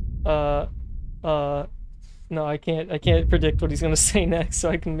 no, I can't predict what he's gonna say next, so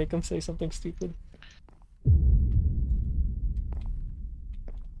I can make him say something stupid.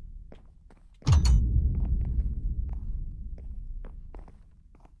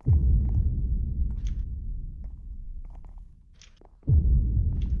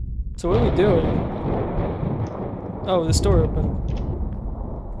 So what are we doing? Oh, the door opened.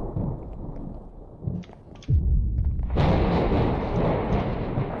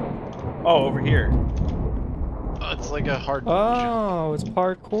 Oh, over here. Oh, it's like a hard dungeon. Oh, it's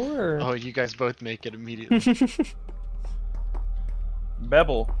parkour. Oh, you guys both make it immediately.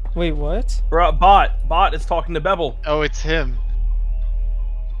 Bevel. Wait, what? Bot is talking to Bevel. Oh, it's him.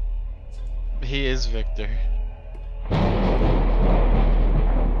 He is Victor.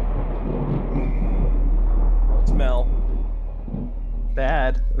 Smell.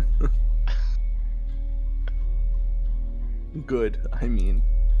 Bad. Good, I mean.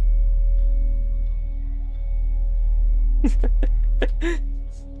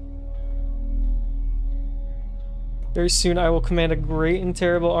 Very soon I will command a great and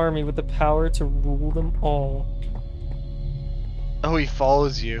terrible army with the power to rule them all. Oh, he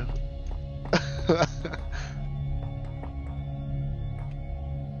follows you.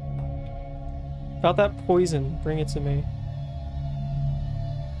 About that poison, bring it to me.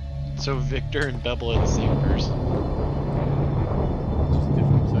 So Victor and Bebel are the same person. Just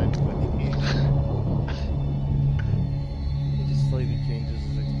different sides of the game. He just slightly changes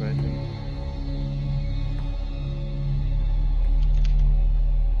his expression.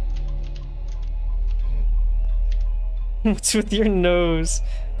 What's with your nose?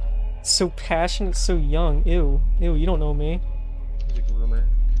 So passionate, so young. Ew. Ew, you don't know me. He's a groomer.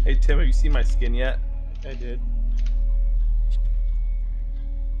 Hey Tim, have you seen my skin yet? I did.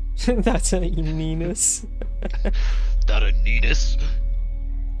 That's an eniness. That a neatus.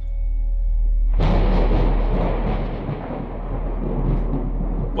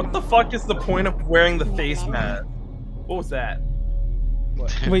 What the fuck is the point of wearing the face mask? What was that?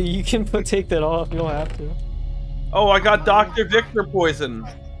 What? Wait, you can take that off. You don't have to. Oh, I got Dr. Victor poison.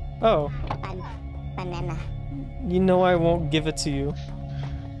 Oh. Banana. You know I won't give it to you.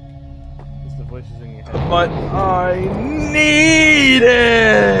 It's the voices in your head. But I need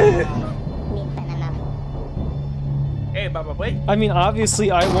it! Need banana. Hey, Baba, wait. I mean,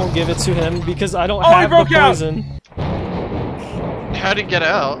 obviously I won't give it to him because I don't Oh, he have the broke out! poison. How'd he get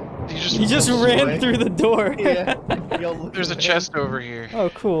out? He just ran away. through the door. Yeah. There's a chest over here. Oh,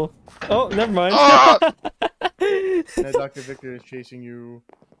 cool. Oh, never mind. Ah! Now Dr. Victor is chasing you.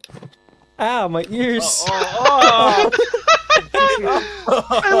 Ow, my ears. I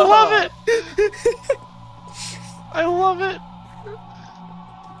love it. I love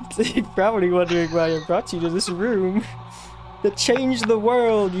it. You're probably wondering why I brought you to this room. To change the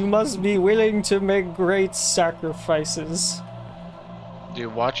world, you must be willing to make great sacrifices.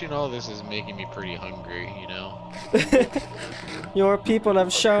 Dude, watching all this is making me pretty hungry, you know? Your people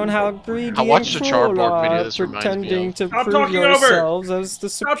have shown how greedy I watched and a cruel Charborg video are, this reminds me pretending of. to Stop prove talking over! yourselves as the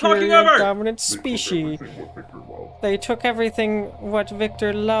Stop talking superior over! dominant species. They took everything what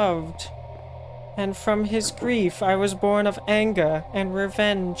Victor loved, and from his grief I was born of anger and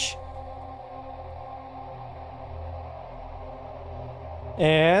revenge.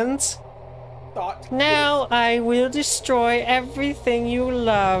 And now I will destroy everything you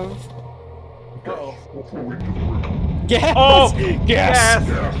love. Uh-oh. Gas! Oh! Gas!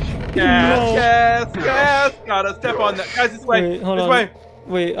 Gas! Gotta step on that. Guys, this way! Wait, hold this on. way!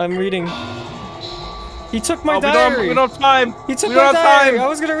 Wait, I'm reading. He took my Oh, diary! we don't have time! He took we my don't have diary! time! I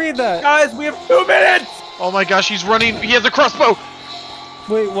was gonna read that! Guys, we have 2 minutes! Oh my gosh, he's running. He has a crossbow.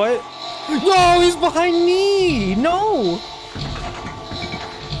 Wait, what? No, he's behind me! No!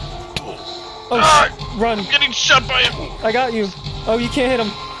 Oh, run. I'm getting shot by him. I got you. Oh, you can't hit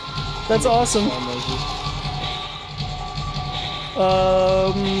him. That's awesome. Let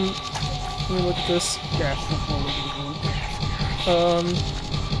me look at this.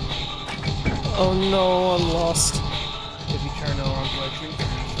 Oh no, I'm lost. If you turn on electric.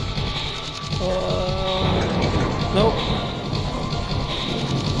 Nope.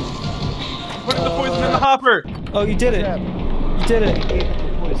 Put the poison in the hopper! Oh, you did it. You did it.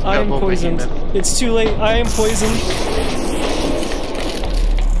 I am Double poisoned. behemoth. It's too late. I am poisoned.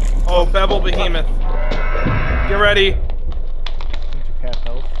 Oh, Bevel Behemoth. Get ready. Took half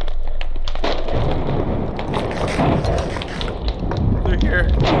health. They're here.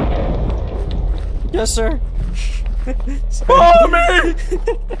 Yes, sir. Follow me!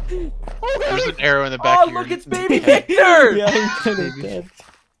 There's an arrow in the back Oh, of your look, it's baby Victor! Yeah, I'm kind of dead.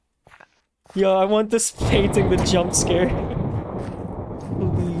 Yo, I want this painting the jump scare.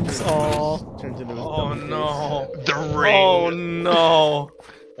 Please, aw. Turns into his Oh dummy no. The ring. Oh no.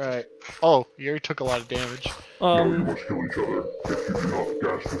 face. Alright. Oh, you already took a lot of damage.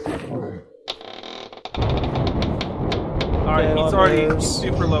 Alright, Get he's on already those.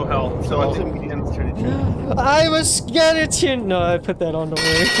 super low health, so I Also, think we can. turn into I'm a skeleton! No, I put that on the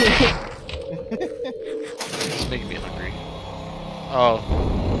way. It's making me hungry. Oh,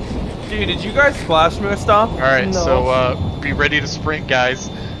 Dude, did you guys splash me with stuff? alright, No. so, be ready to sprint, guys.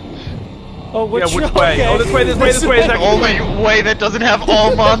 Oh, which, Yeah, which way? okay. Oh, this way, this way, this way. The only way that doesn't have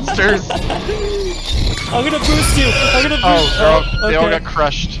all monsters! I'm gonna boost you! I'm gonna boost Oh, they all okay. got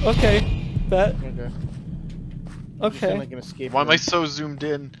crushed. Okay. That. Okay. You Okay. sound like an escape Why am I room. so zoomed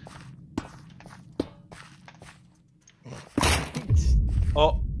in?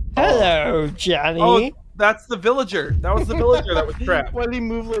 Oh. Hello, Johnny. Oh, that's the villager. That was the villager that was trapped. Why did he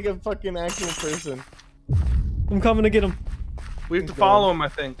move like a fucking actual person? I'm coming to get him. We have to He's follow gone. him, I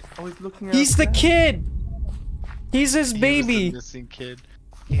think. Oh, he's looking at He's the kid! He's his He was the baby! missing kid.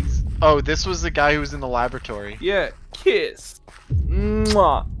 Oh, this was the guy who was in the laboratory. Yeah, kiss.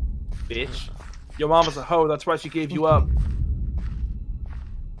 Mwah. Bitch. Your mama's a hoe, that's why she gave you up.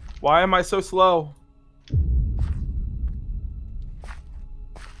 Why am I so slow?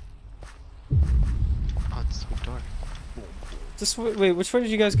 This way, wait, which way did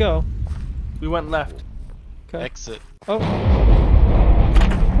you guys go? We went left. Okay. Exit. Oh.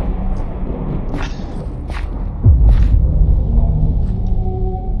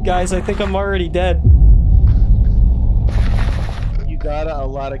 Guys, I think I'm already dead. You got a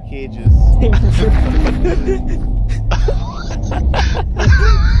lot of cages.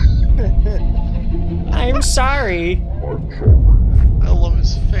 I'm sorry. I love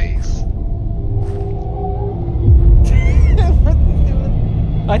his face.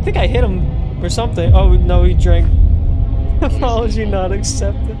 I think I hit him or something. Oh no, he drank. Apology not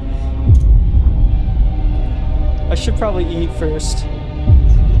accepted. I should probably eat first.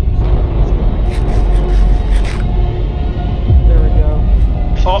 There we go.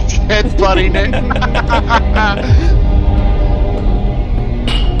 Oh, dead buddy, Nick.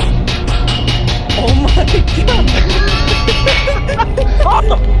 Oh my god!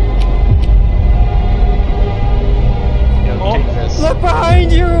 Yo, take this. Look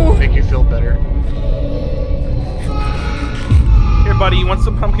behind you! Make you feel better. Here, buddy, you want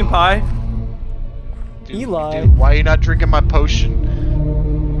some pumpkin pie? Eli. Dude, why are you not drinking my potion?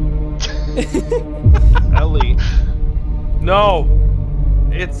 Ellie. No!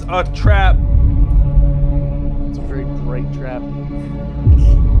 It's a trap. It's a very bright trap.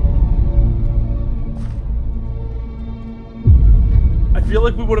 I feel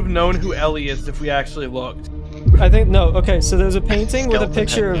like we would have known who Ellie is if we actually looked. I think no. Okay, so there's a painting with a Skeleton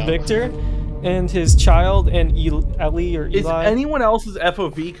picture head of now. Victor and his child and Ellie or Is Eli. anyone else's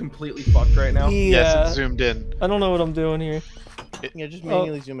FOV completely fucked right now? Yeah. Yes, it's zoomed in. I don't know what I'm doing here. Yeah, just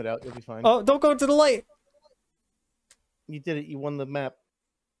manually zoom it out. You'll be fine. Oh, don't go to the light. You did it. You won the map.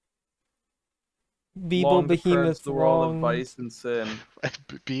 Beeble Long to Behemoth press the world of wrong. vice and sin.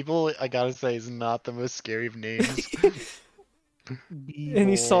 Beeble, I gotta say, is not the most scary of names. And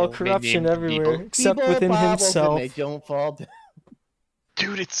he saw Beeble. corruption named everywhere, Beeble. except Beeble within bobbles and himself. They don't fall down.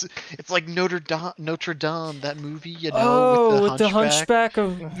 Dude, it's like Notre Dame, that movie, you know, Oh, with with the the hunchback.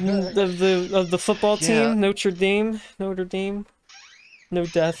 hunchback of the football team, Yeah. Notre Dame. No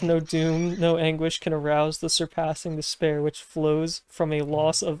death, no doom, no anguish can arouse the surpassing despair which flows from a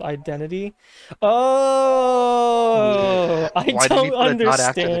loss of identity. Oh, I Why did he don't put a dot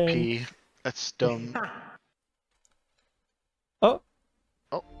after the understand. P? That's dumb. Oh,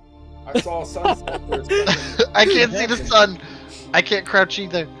 I saw a sunset. I can't see the sun. I can't crouch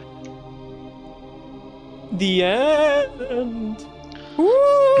either. the end. Woo!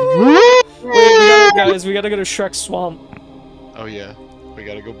 Wait, guys, we gotta go to Shrek Swamp. Oh yeah, we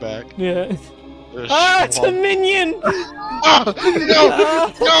gotta go back. Yeah. The Ah, it's a swamp. minion! Oh,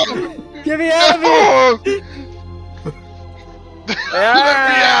 no! No! Get me out of here! Oh!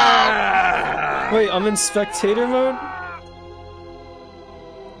 Ah! Wait, I'm in spectator mode?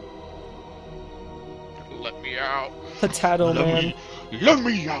 Let me out. Potato Man. Let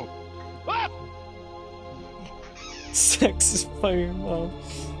me out. Sex is fire mom.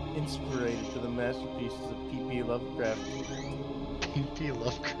 Inspired to the masterpieces of P.P. Lovecraft. P.P.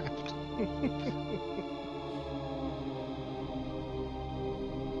 Lovecraft.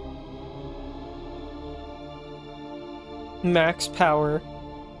 Max power.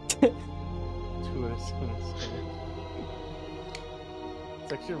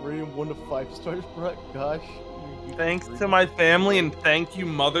 Section rating 1 to 5 stars, bro. Gosh. Thanks to my family and thank you,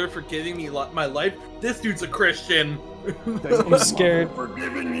 mother, for giving me my life. This dude's a Christian. I'm scared. For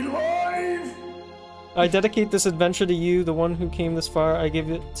giving me life. I dedicate this adventure to you, the one who came this far. I give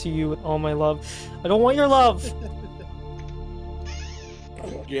it to you with all my love. I don't want your love!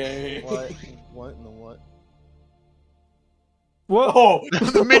 Gay. What? What in the what? Whoa! Oh,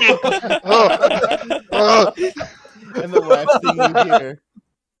 The minion. Oh. And the last thing you hear.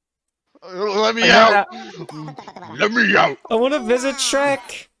 Let me out. Let me out. I want to visit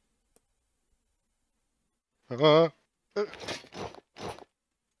Shrek! Come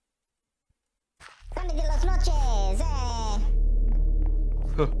de las noches,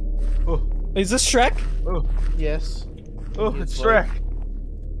 Is this Shrek? Yes. oh, it's It's Shrek.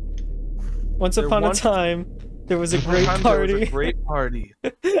 Once There upon a once- time, there was a great There was party. a great party.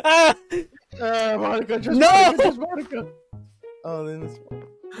 Ah! Monica, just No! Monica, just Monica. Oh, then it's...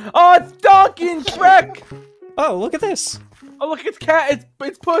 Oh, it's Donkey and Shrek. Oh, look at this! Oh, look, it's cat.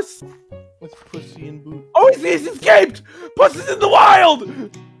 It's Puss. It's Pussy and Boot. Oh, he's escaped. Puss is in the wild.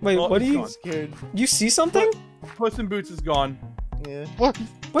 Wait, Oh, what do it's you... gone. Scared. You see something? Puss in Boots is gone. Yeah. What?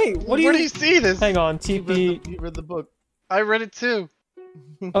 Wait, what do Where you... do you see this? Hang on, He TP... read the book. I read it too.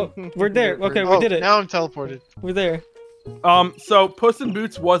 Oh, we're there. Okay, we Oh, did it. now I'm teleported. We're there. So Puss in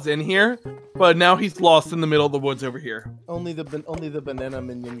Boots was in here, but now he's lost in the middle of the woods over here. Only the banana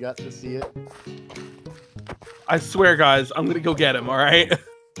minion got to see it. I swear, guys, I'm gonna go get him. All right.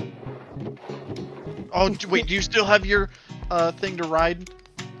 Oh, wait, do you still have your thing to ride?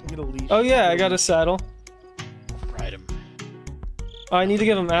 Get a leash. Oh yeah, I got a saddle. Ride him. Oh, I need to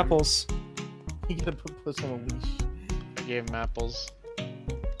give him apples. You gotta put Puss on a leash. I gave him apples.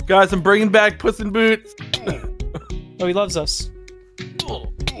 Guys, I'm bringing back Puss in Boots. Oh, he loves us.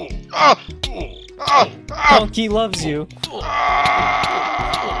 Oh! Oh! Oh! Donkey loves you.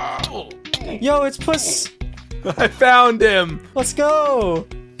 Yo, it's Puss. I found him. Let's go.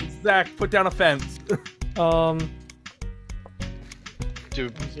 Zach, put down a fence.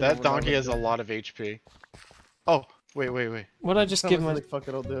 Dude, that donkey has a lot of HP. Oh, wait. What'd I just give my? Like, fuck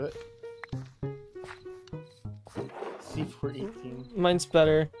it, I'll do it. C418. Mine's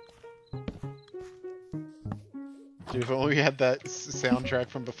better. Dude, if only we had that soundtrack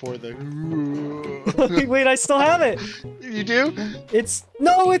from before the... Wait, I still have it. You do? It's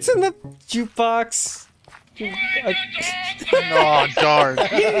no, it's in the jukebox. Oh, darn. You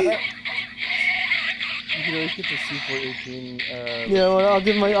can always get the C418. Yeah, well,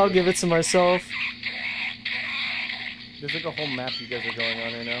 I'll give it to myself. There's like a whole map you guys are going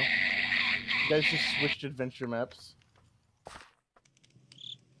on right now. You guys just switched adventure maps.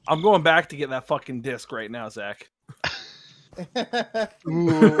 I'm going back to get that fucking disc right now, Zach.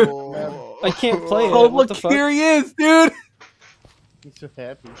 Ooh. I can't play it. Oh, What the look, fuck? here he is, dude. He's so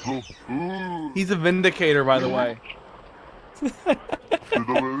happy. He's a vindicator, by the way. Hey,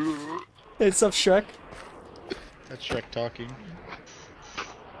 what's up, Shrek? That's Shrek talking.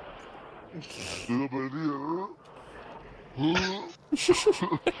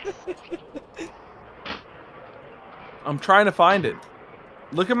 I'm trying to find it.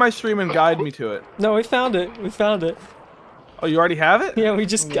 Look at my stream and guide me to it. No, we found it. We found it. Oh, you already have it? Yeah, we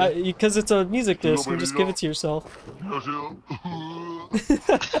just got because it's a music disc. You just give it to yourself.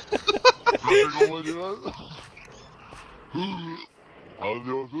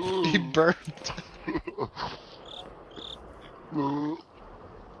 He burped.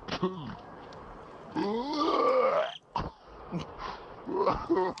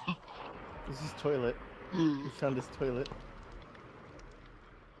 This is toilet. We found his toilet.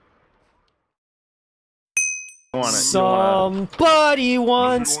 Somebody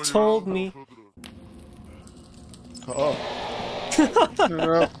once told me. Oh.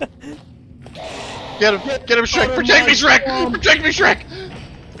 Get him, Shrek! Protect me, Shrek! Protect me, Shrek!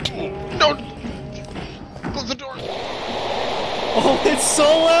 Don't close the door. Oh, it's so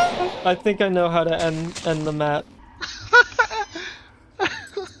loud! I think I know how to end the map.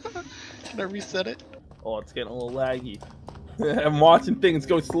 Can I reset it? Oh, it's getting a little laggy. I'm watching things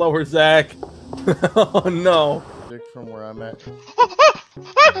go slower, Zach. Oh no. From where I'm at.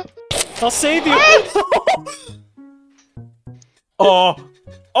 I'll save you. Oh.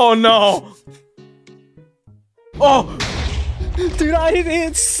 Oh no. Oh. Dude,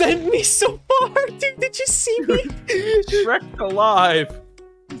 it sent me so far. Dude, did you see me? Shrek's alive.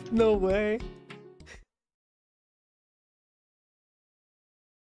 No way.